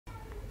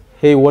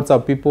Hey, what's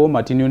up people,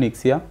 Martin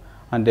Unix here,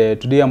 and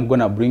today I'm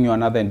gonna bring you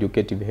another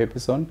educative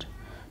episode.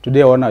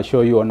 Today I wanna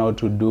show you on how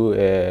to do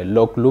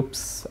loc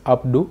loops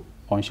updo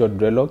on short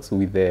dreadlocks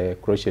with the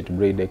crochet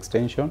braid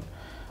extension.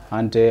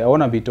 And I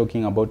wanna be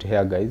talking about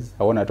hair, guys.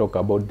 I wanna talk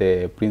about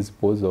the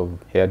principles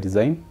of hair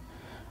design,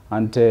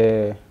 and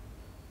I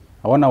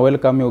wanna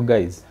welcome you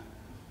guys.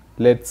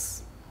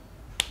 Let's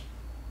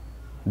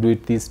do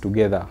this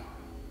together.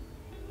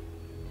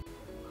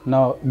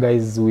 Now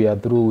guys, we are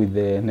through with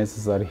the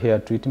necessary hair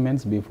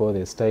treatments before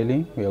the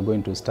styling. We are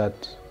going to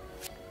start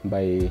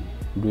by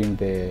doing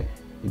the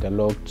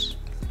interlocked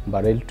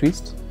barrel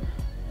twist.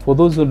 For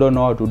those who don't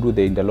know how to do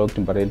the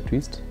interlocked barrel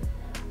twist,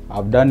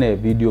 I've done a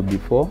video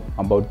before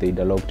about the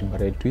interlocked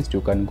barrel twist.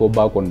 You can go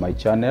back on my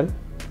channel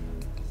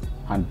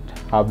and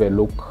have a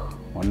look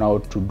on how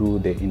to do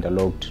the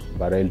interlocked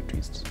barrel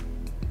twist.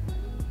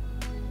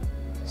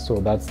 So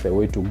that's the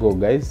way to go,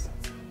 guys.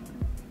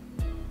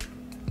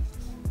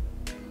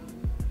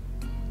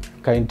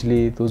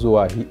 Kindly, those who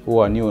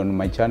are new on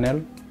my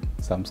channel,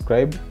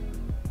 subscribe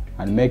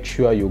and make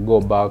sure you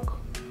go back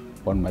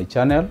on my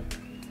channel,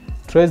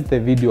 trace the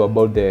video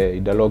about the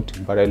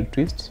interlocked barrel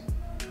twist,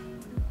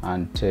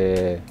 and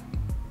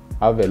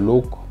have a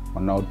look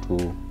on how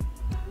to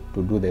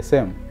do the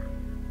same.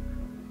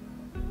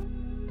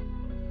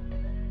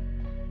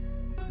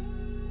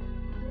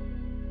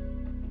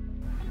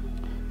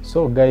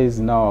 So guys,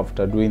 now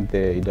after doing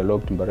the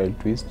interlocked barrel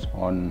twist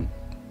on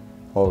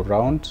all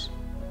round,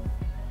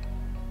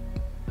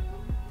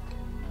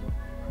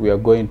 we are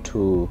going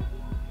to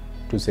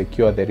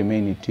secure the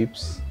remaining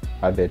tips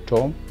at the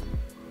top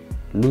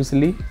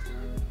loosely.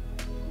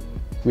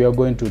 We are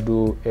going to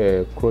do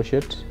a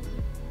crochet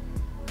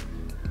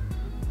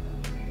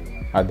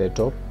at the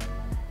top,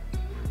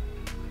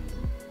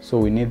 so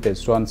we need the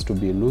strands to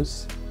be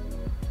loose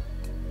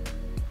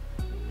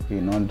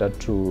in order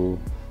to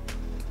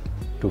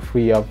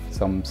free up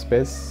some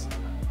space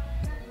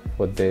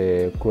for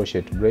the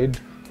crochet braid,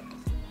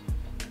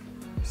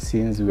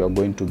 since we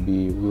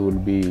will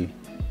be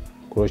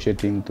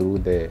crocheting through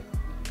the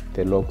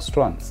lock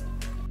strands.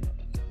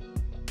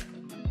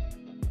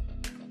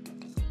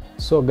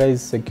 So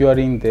guys,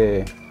 securing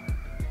the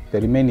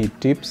remaining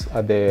tips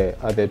at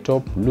the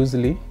top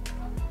loosely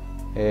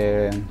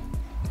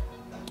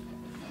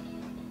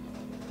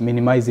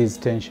minimizes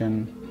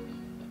tension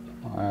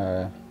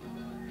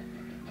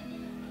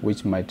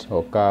which might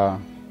occur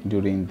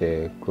during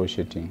the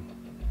crocheting.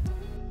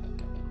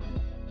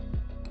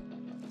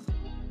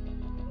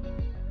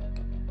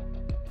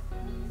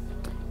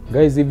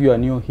 Guys, if you are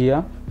new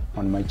here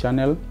on my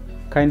channel,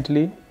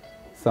 kindly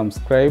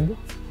subscribe,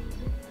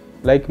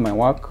 like my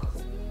work,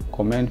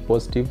 comment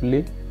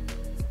positively,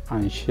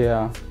 and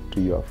share to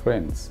your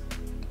friends.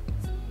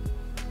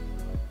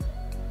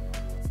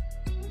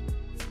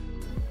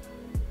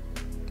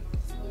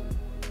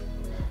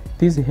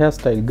 This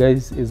hairstyle,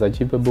 guys, is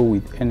achievable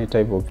with any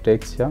type of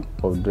texture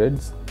of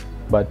dreads,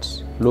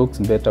 but looks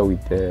better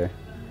with the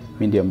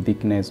medium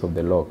thickness of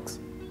the locks.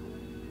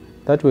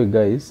 That way,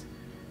 guys,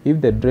 if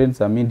the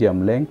dreads are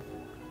medium length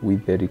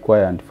with the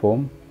required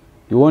form,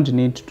 you won't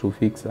need to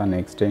fix an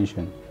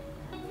extension.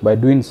 By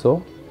doing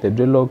so, the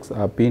dreadlocks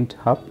are pinned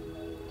up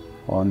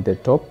on the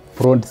top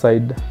front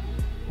side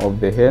of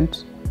the head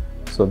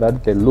so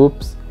that the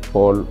loops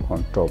fall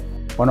on top.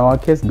 On our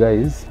case,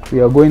 guys, we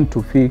are going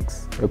to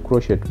fix a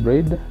crochet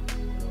braid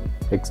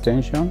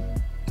extension,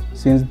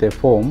 since the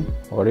form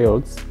or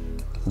else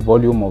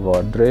volume of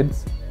our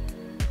dreads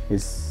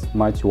is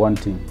much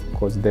wanting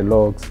because the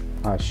locks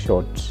are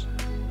short.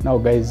 Now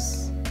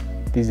guys,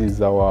 this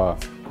is our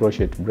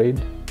crochet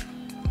braid.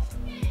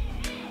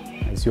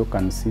 As you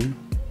can see,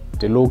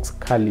 it looks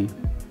curly,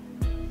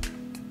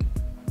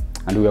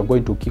 and we are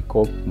going to kick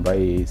off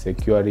by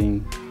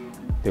securing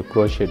the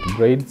crochet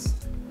braids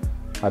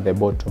at the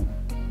bottom.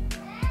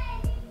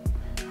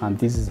 And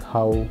this is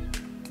how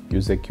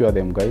you secure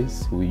them,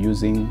 guys. We're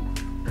using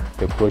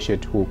the crochet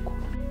hook.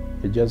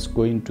 We're just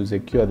going to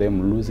secure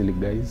them loosely,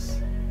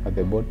 guys, at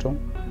the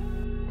bottom.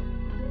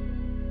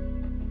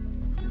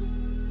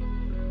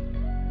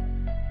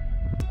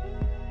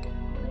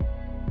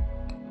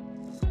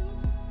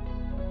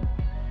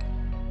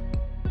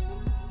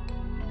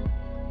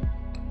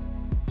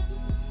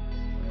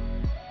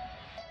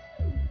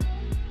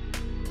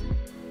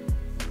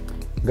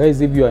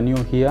 Guys, if you are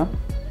new here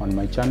on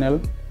my channel,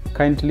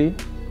 kindly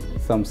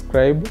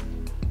subscribe,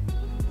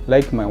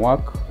 like my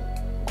work,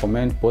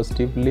 comment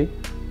positively,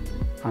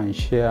 and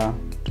share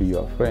to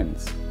your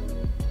friends.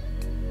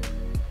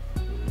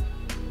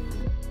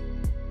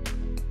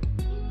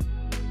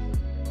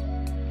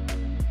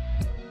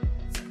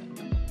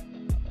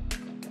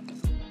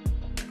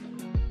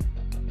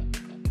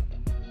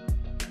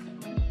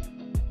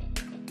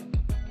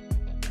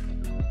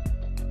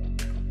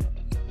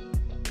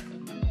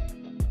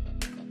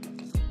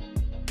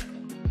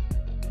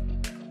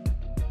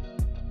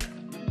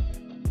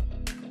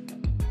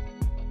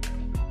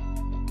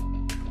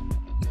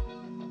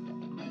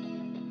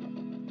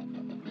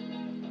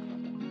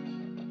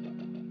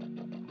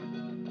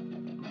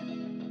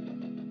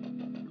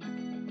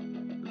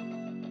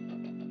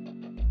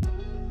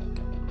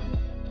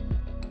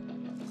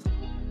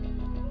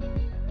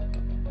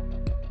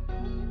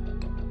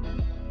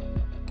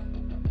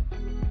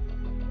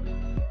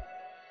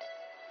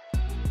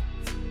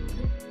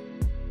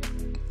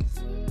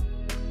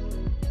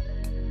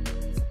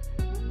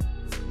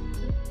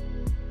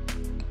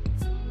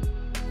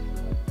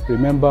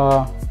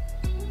 remember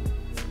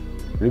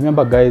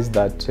guys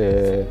that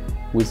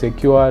we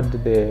secured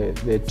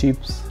the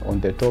tips on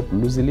the top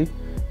loosely,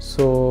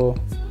 so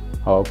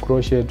our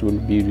crochet will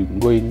be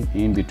going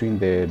in between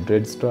the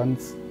thread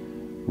strands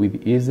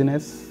with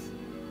easiness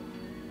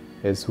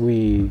as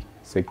we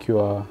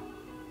secure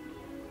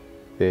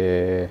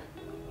the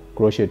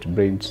crochet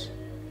braid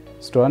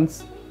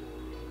strands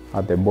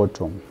at the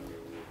bottom.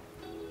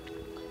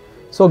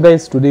 So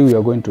guys, today we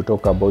are going to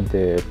talk about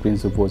the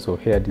principles of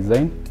hair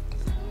design.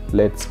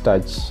 Let's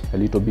touch a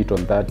little bit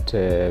on that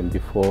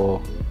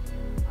before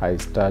I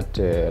start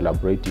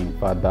elaborating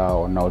further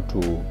on how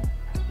to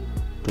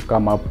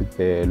come up with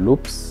the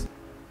loops.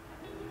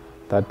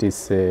 That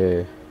is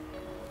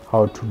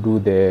how to do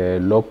the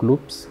loc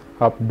loops,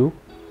 updo,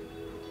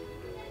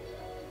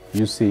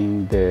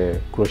 using the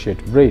crochet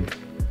braid.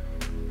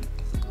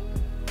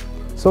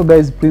 So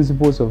guys,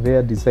 principles of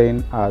hair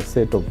design are a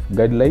set of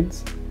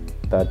guidelines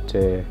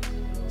that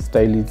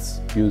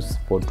stylists use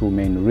for two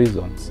main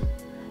reasons.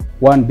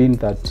 One being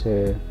that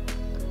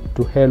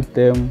to help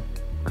them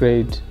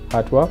create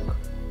artwork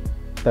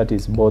that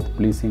is both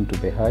pleasing to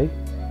the eye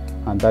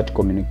and that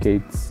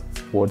communicates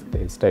what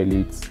the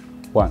stylist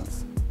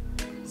wants.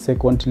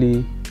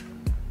 Secondly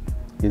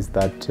is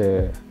that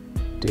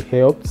it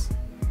helps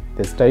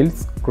the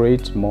stylists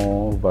create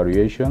more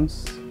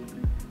variations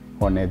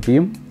on a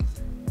theme,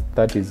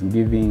 that is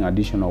giving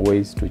additional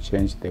ways to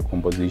change the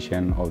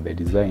composition of the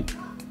design.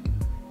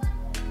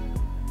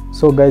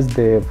 So guys,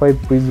 the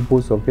 5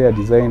 principles of hair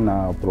design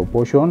are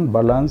proportion,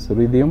 balance,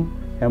 rhythm,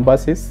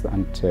 emphasis,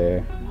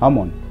 and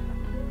harmony.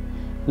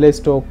 Let's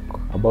talk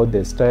about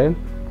the style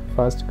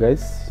first,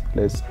 guys.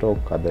 Let's talk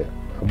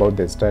about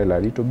the style a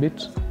little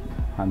bit,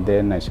 and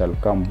then I shall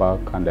come back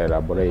and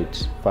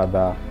elaborate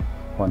further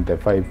on the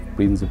 5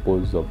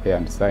 principles of hair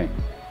design.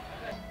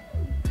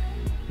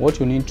 What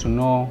you need to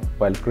know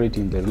while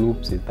creating the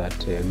loops is that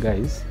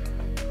guys,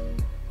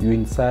 you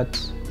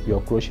insert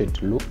your crochet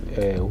loop,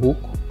 hook,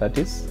 that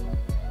is,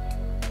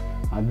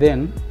 and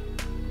then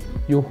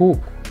you hook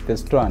the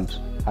strand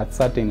at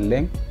certain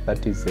length,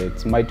 that is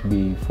it might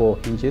be 4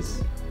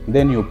 inches.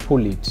 Then you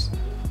pull it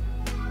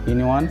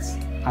inwards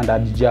and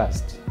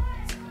adjust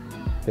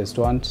the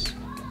strand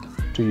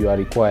to your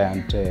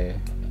required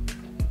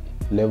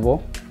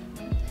level.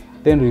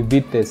 Then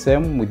repeat the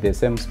same with the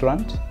same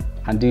strand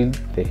until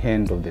the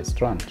end of the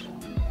strand.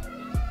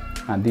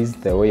 And this is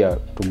the way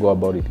to go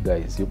about it,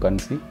 guys. You can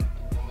see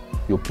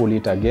you pull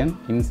it again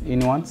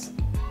inwards,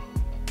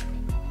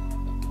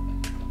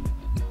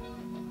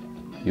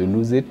 you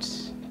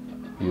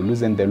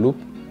loosen the loop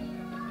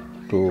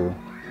to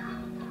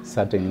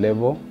certain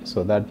level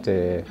so that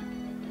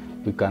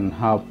we can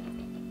have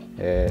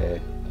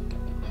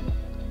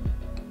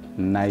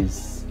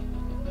nice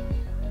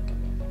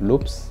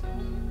loops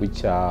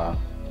which are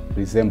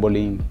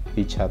resembling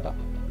each other.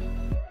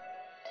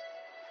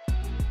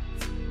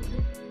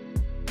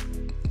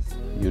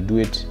 You do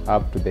it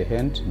up to the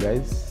end,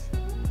 guys.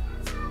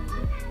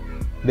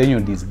 Then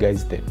you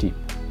disguise the tip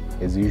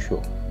as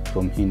usual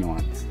from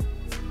inwards.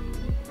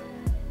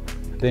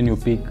 Then you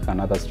pick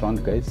another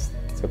strand, guys,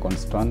 second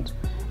strand,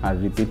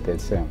 and repeat the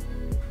same.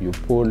 You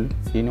pull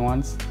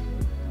inwards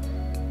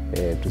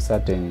to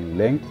certain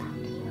length,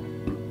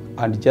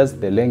 adjust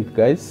the length,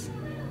 guys,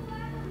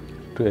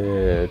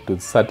 to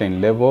certain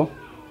level.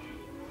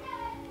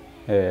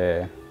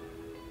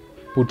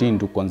 Put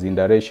into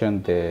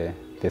consideration the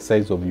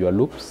size of your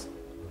loops,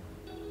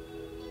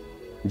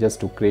 just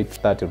to create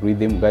that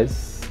rhythm,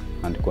 guys,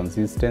 and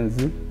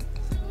consistency,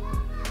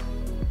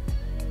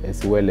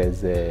 as well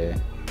as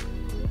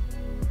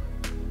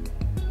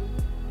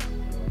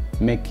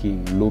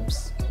making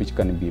loops which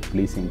can be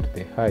pleasing to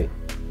the eye.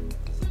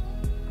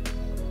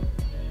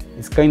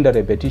 It's kind of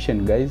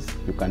repetition, guys.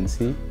 You can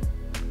see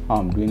how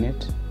I'm doing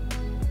it.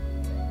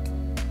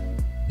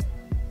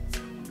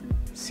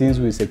 Since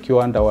we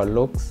secured our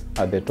locks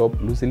at the top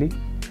loosely,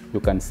 you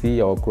can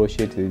see our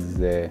crochet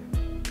is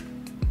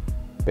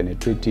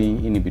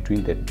penetrating in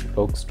between the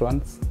lock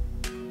strands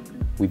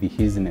with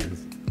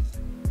easiness.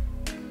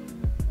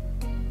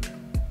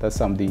 That's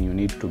something you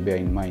need to bear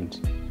in mind.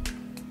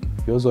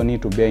 You also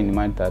need to bear in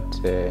mind that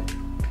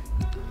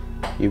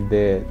if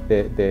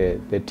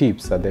the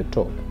tips at the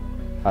top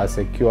are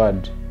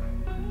secured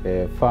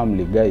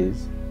firmly,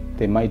 guys,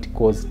 they might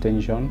cause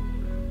tension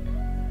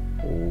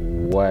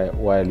while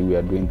we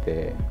are doing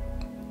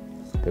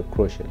the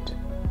crochet.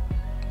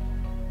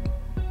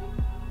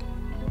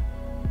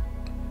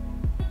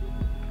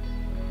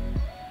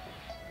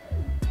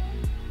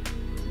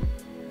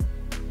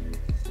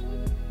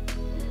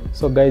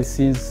 So guys,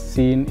 since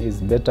seeing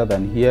is better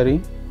than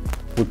hearing,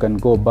 we can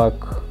go back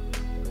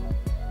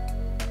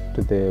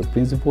to the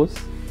principles,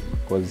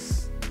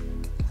 because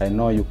I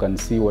know you can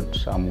see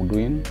what I'm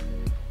doing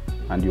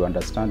and you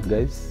understand,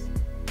 guys.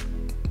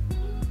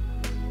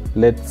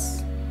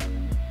 Let's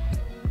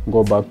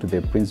go back to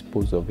the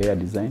principles of hair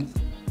design,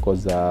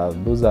 because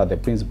those are the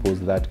principles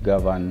that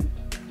govern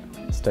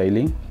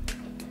styling,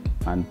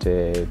 and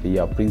they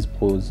are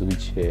principles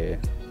which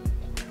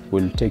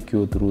will take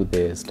you through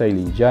the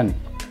styling journey.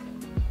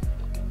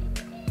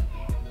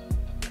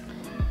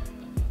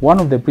 One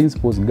of the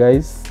principles,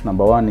 guys,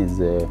 number one is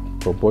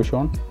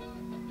proportion.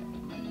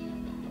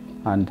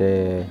 And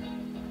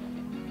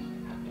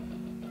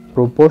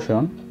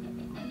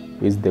proportion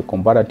is the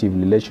comparative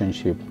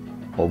relationship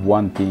of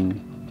one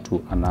thing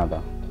to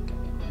another.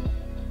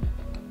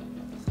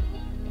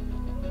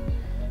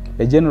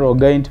 A general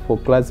guide for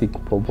classic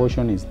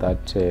proportion is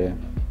that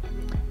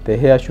the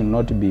hair should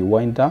not be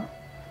wider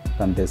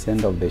than the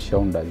center of the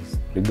shoulders,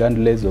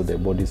 regardless of the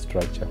body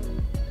structure.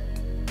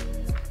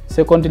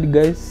 Secondly,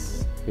 guys,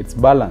 it's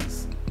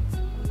balance.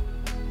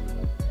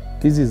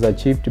 This is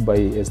achieved by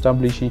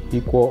establishing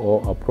equal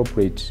or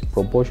appropriate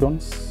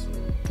proportions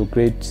to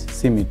create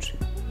symmetry.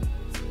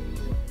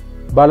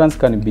 Balance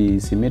can be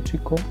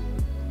symmetrical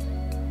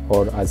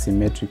or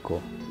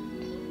asymmetrical.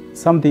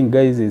 Something,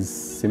 guys, is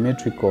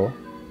symmetrical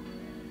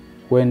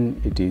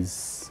when it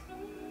is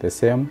the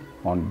same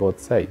on both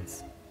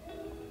sides.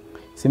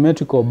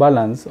 Symmetrical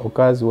balance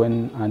occurs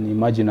when an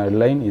imaginary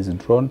line is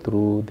drawn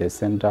through the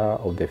center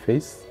of the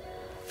face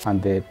and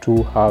the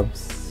two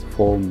halves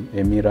form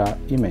a mirror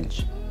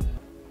image.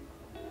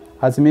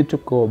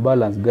 Asymmetrical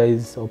balance,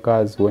 guys,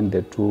 occurs when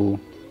the two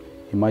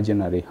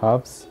imaginary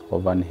halves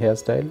of an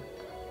hairstyle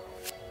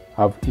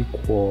have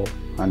equal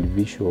and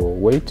visual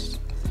weight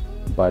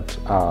but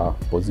are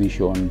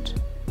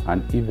positioned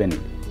unevenly.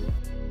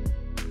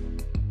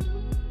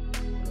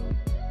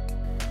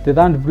 The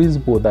third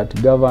principle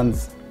that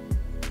governs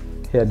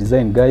hair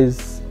design,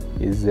 guys,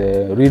 is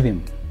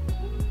rhythm,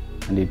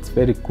 and it's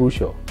very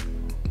crucial.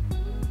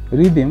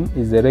 Rhythm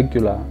is a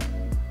regular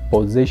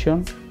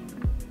position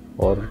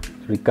or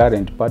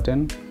recurrent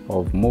pattern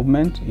of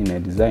movement in a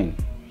design.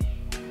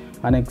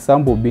 An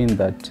example being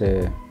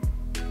that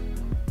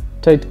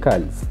tight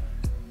curls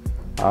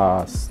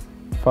are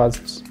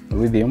fast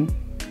rhythm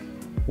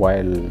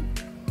while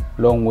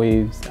long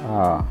waves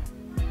are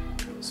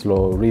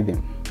slow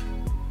rhythm.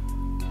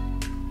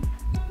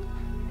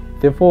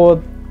 The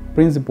fourth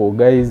principle,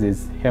 guys,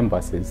 is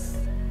emphasis.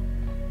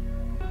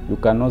 You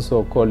can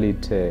also call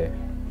it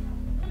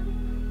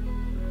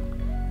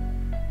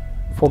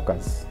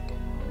focus.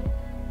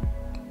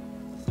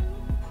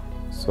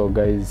 So,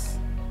 guys,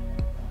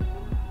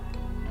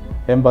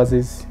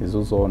 emphasis is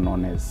also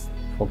known as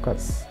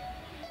focus.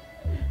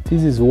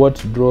 This is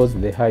what draws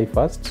the eye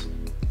first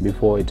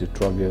before it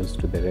travels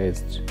to the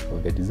rest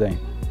of the design.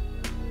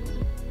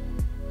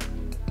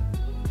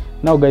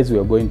 Now, guys, we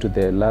are going to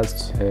the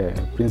last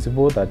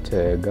principle that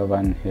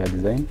governs hair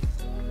design.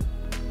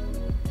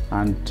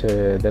 And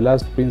the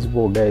last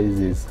principle, guys,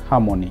 is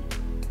harmony.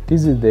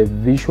 This is the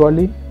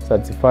visually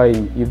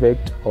satisfying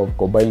effect of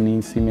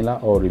combining similar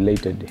or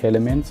related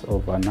elements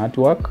of an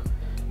artwork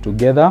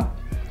together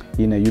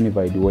in a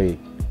unified way.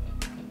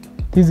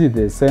 This is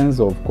the sense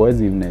of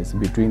cohesiveness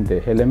between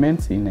the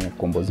elements in a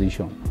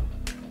composition.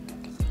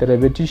 The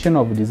repetition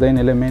of design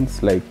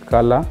elements like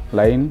color,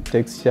 line,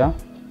 texture,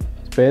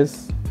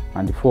 space,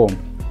 and form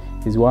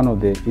is one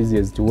of the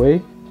easiest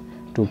way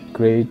to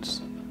create,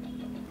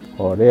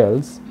 or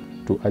else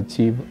to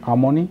achieve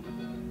harmony,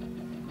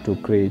 to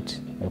create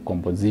a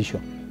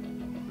composition.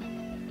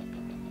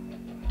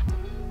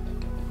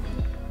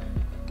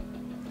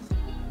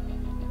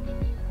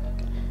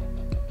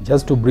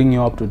 Just to bring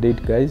you up to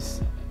date,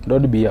 guys,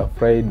 don't be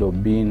afraid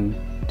of being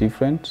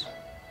different.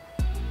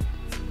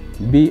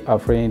 Be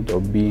afraid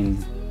of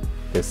being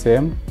the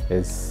same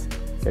as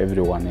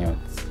everyone else.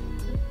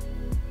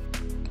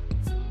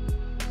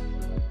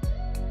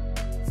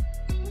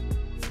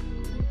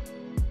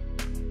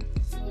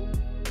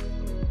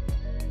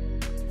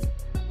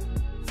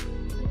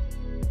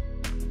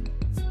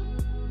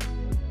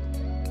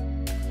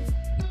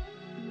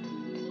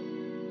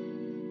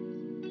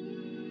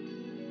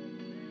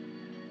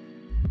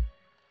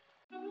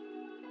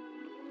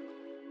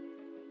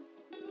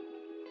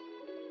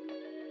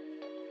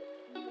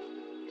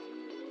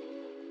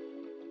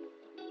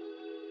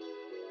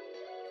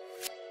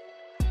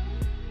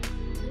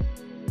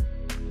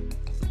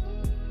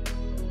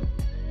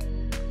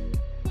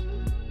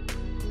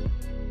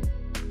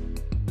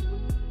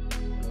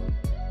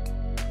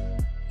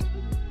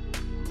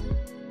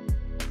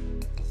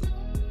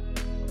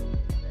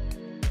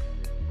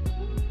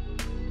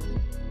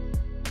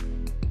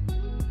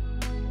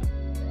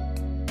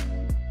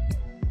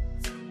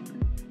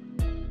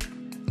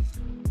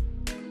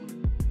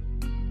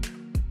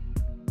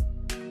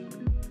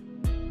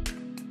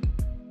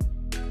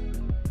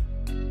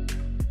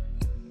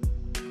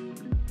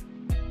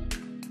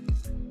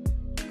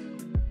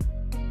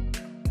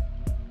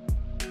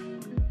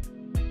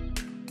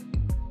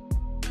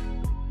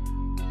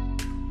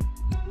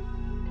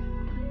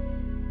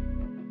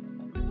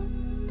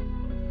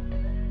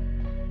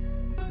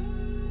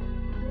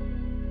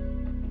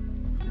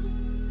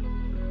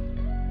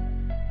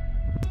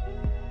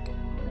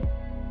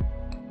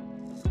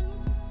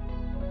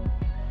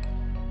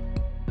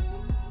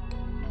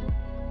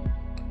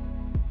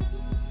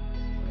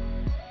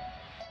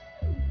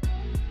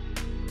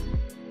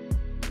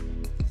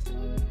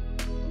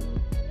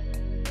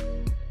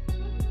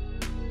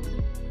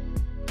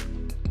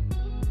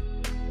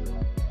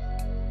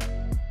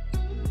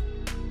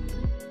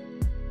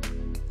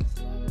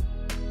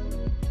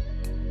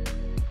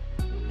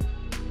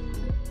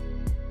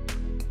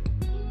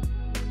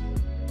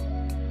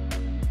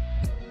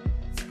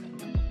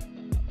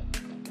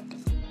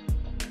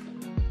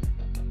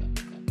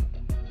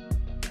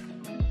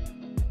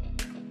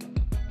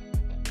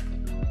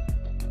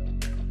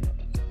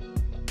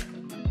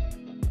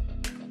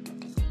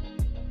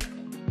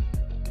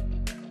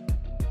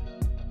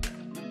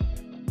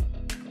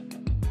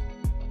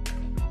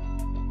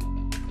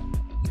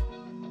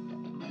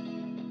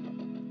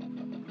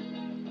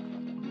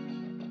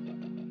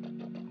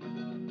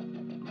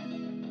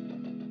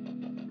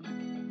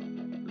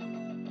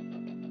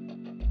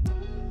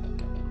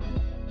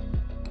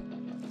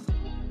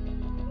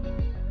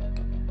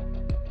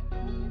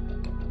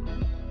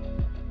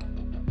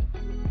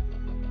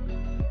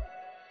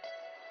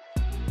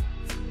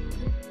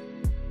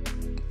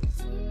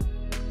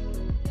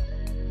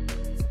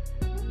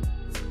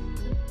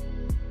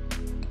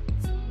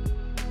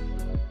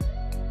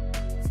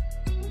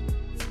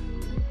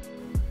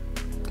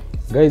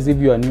 Guys, if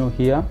you are new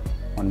here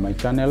on my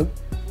channel,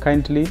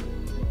 kindly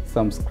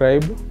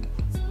subscribe,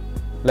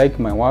 like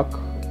my work,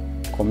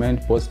 comment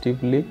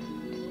positively,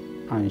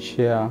 and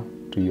share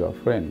to your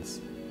friends.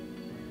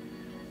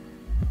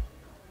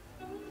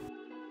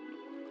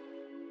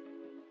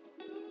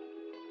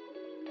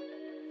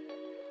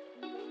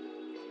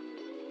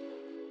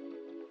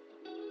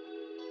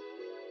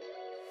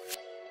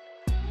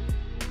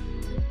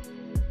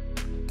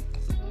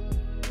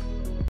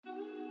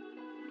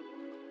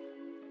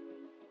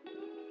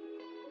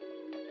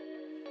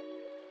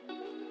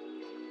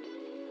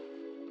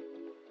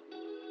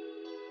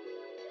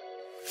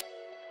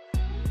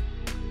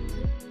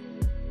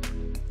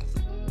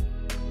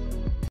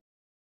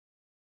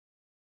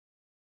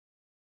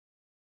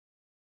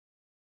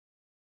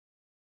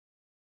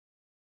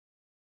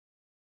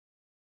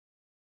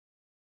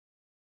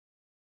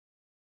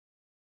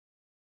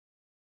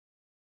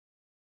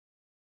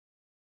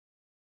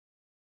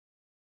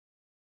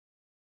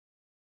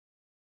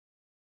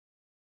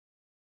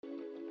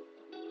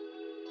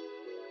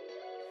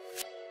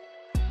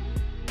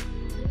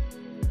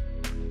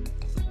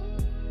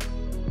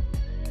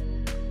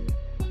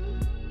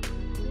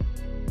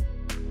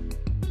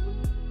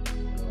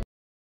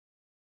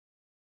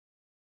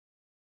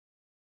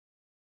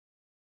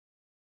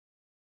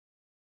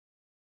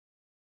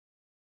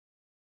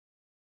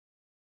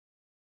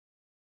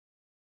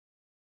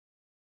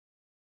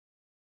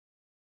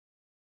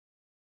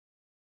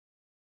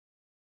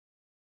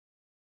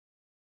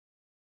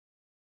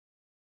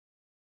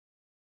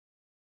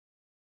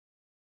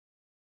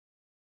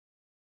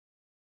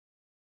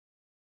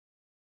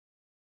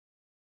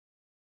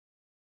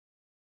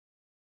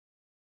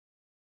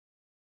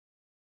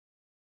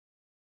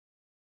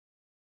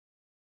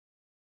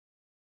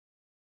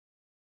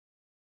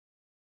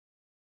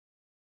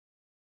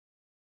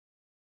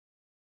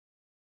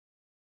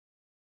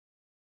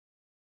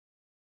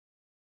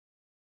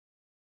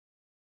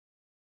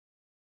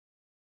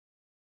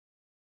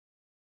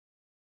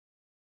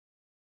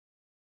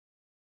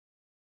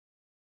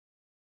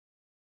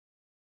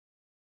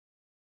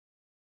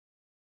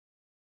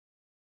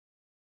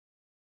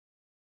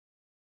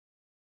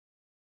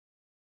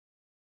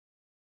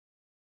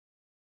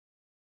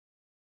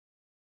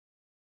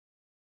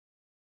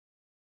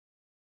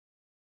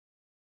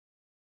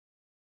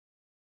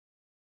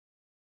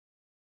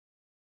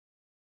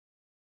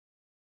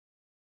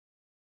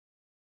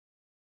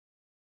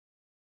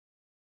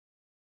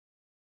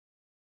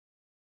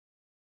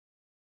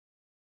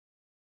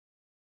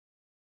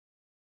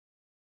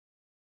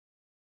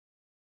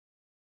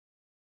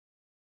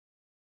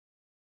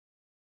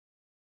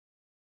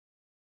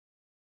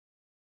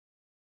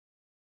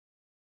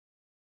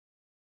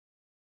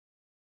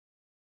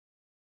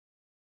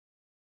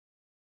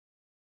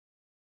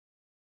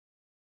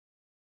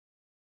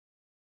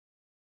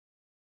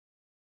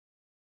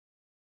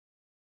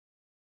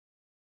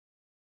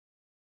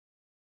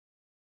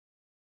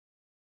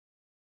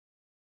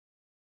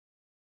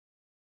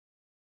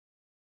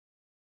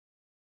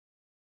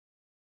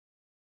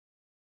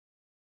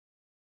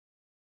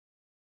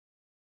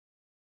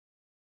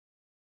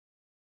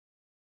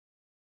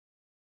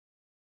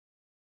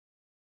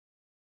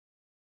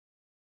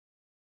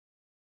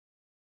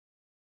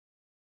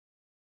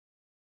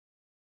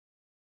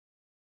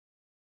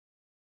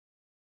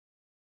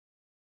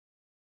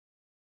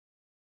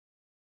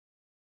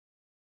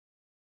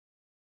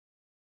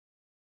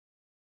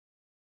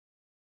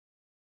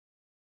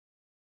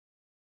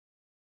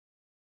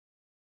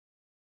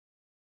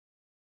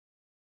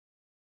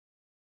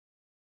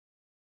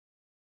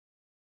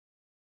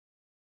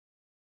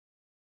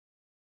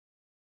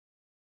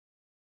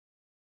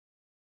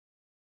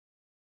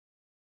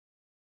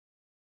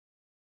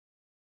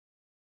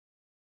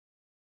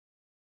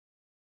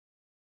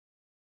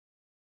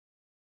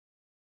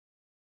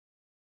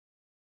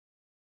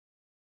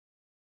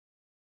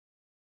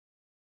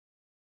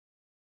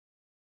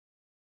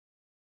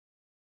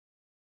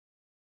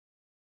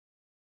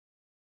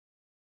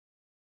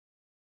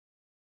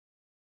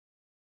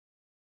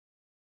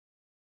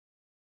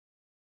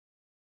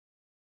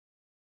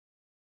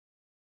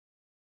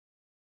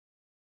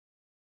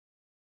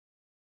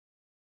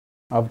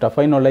 After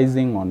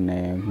finalizing on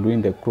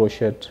doing the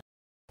crochet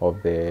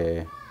of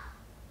the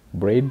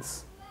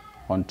braids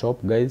on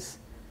top, guys,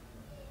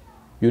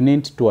 you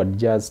need to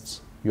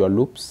adjust your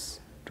loops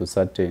to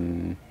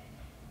certain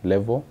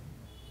level.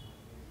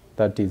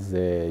 That is,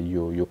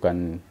 you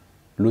can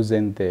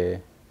loosen the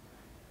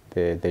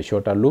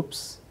shorter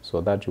loops so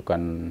that you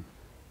can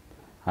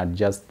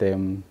adjust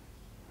them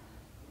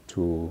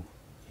to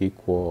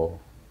equal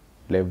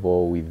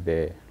level with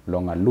the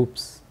longer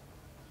loops.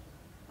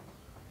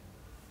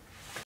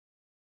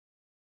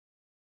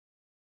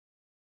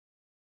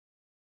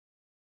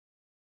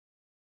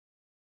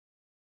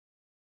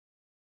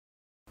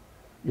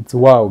 It's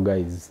wow,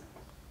 guys.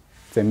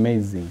 It's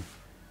amazing.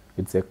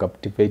 It's a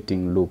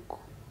captivating look.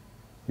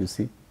 You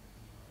see? You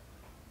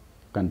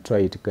can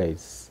try it,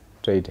 guys.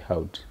 Try it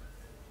out.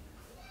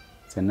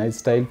 It's a nice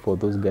style for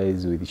those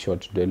guys with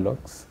short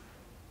dreadlocks.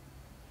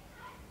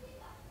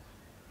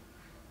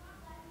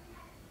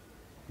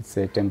 It's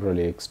a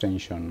temporary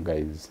extension,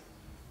 guys.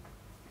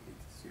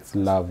 It's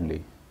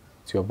lovely.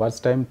 It's your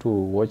first time to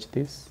watch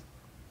this.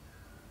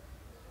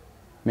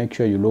 Make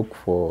sure you look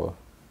for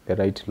the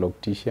right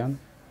loctician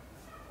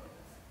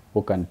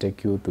who can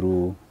take you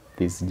through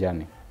this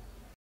journey.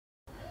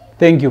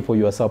 Thank you for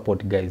your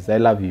support, guys. I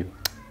love you.